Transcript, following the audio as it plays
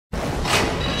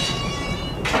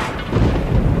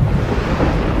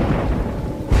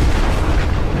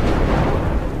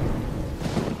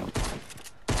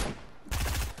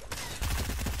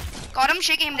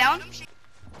shaking him down.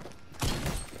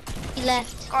 He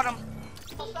left. Got him.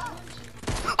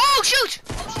 Oh, shoot!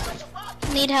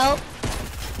 Need help?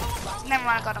 Never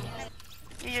mind, I got him.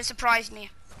 You just surprised me.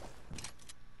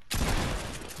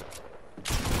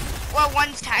 Well,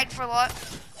 one's tagged for a lot.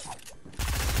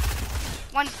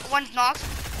 One's knocked.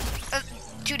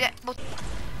 Two dead.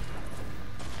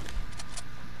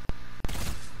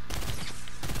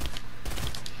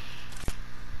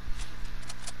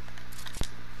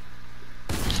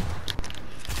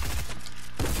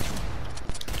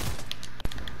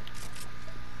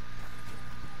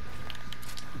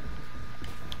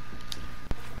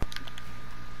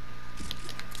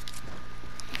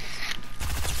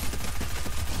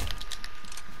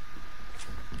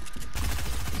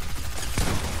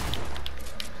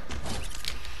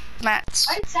 Mats.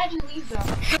 I decided to leave though.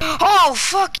 Oh,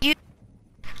 fuck you.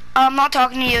 I'm not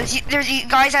talking to you. There's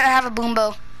guys that have a boom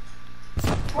bow.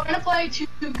 We're gonna play 2K.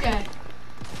 You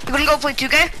gonna go play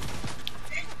 2K?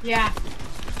 Yeah.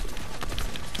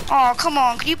 Oh, come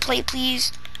on. Can you play,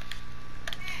 please?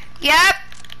 Yep.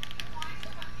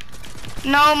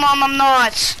 No, Mom, I'm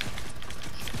not.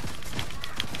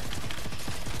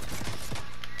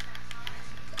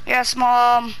 Yes,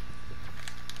 Mom.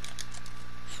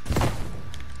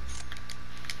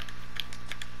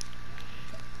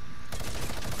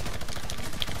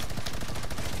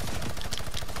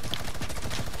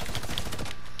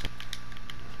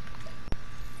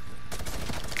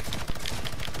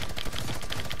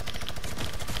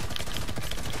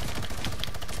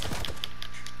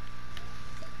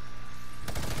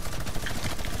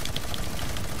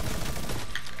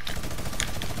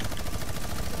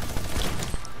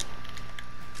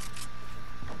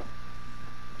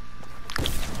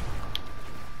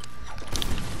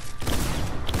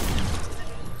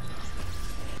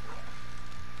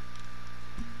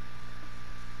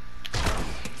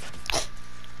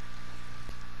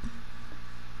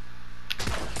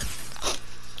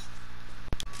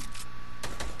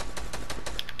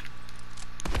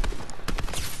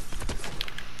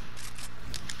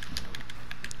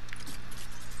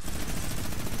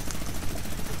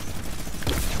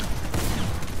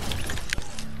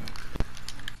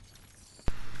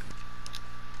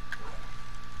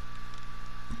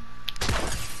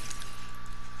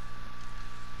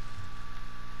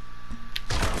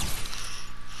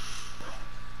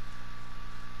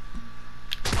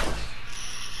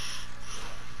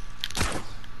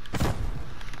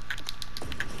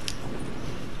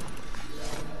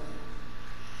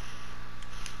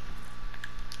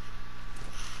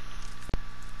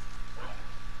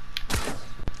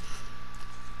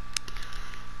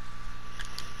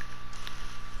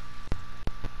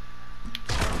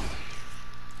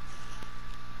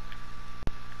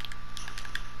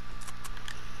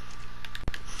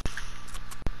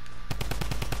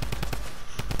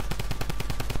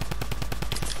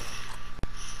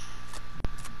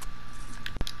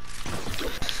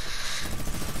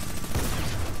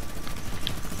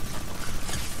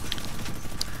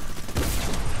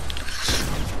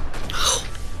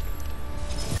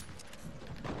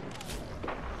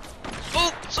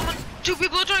 Two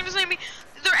people are trying to snipe me.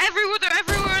 They're everywhere,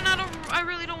 and I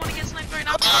really don't want to get sniped right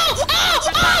now. Oh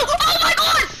my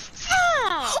god!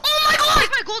 Oh my god!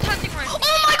 Take my gold hunting rifle.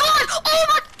 Oh my god! Oh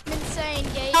my... Insane,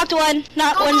 Gabe. Knocked one.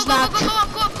 One's knocked. Go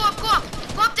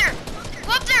up there!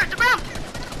 Go up there! The ramp!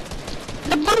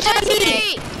 The bomb's at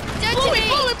me!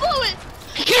 Blow it!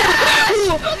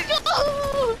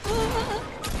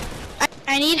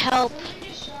 I need help.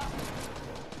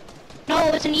 No,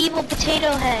 it's an evil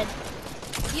potato head.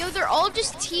 Yo, they're all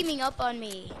just teaming up on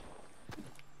me.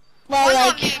 Well, One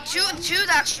like, on me, two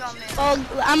that's on me. well,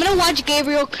 I'm gonna watch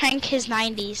Gabriel crank his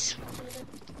 90s.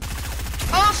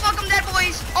 Oh fuck, I'm dead,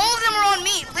 boys. All of them are on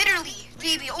me, literally.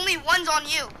 Baby, only one's on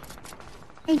you.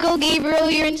 Go, Gabriel,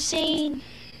 you're insane.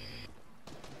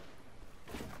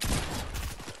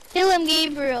 Kill him,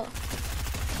 Gabriel.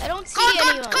 I don't see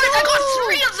God, anyone. I got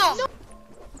three of them.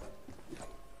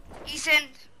 Ethan.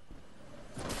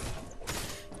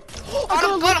 Got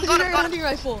him. Hunting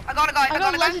rifle. I got a guy. I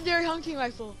got a legendary hunting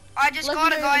rifle. I just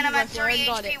got a guy and I'm at 3 Legendary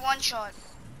hunting HP, rifle, one shot.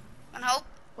 And help.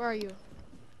 Where are you?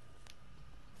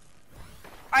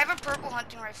 I have a purple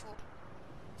hunting rifle.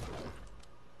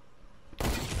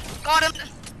 Got him.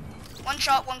 One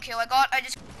shot, one kill. I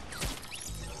just.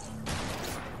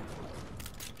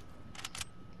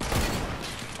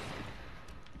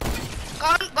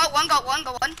 Got him. Got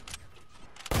one.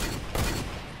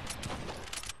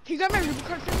 Can you grab my Ruby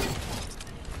card for me?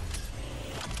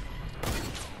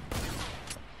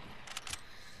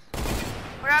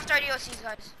 We're after IDOCs,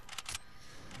 guys.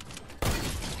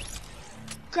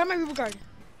 Grab my Ruby card.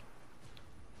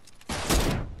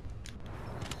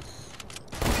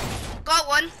 got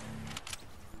one.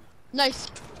 Nice.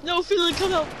 No feeling,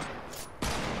 come out.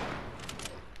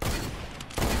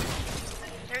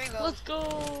 There you go. Let's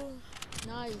go.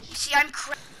 Nice. You see, I'm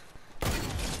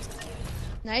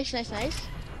Nice.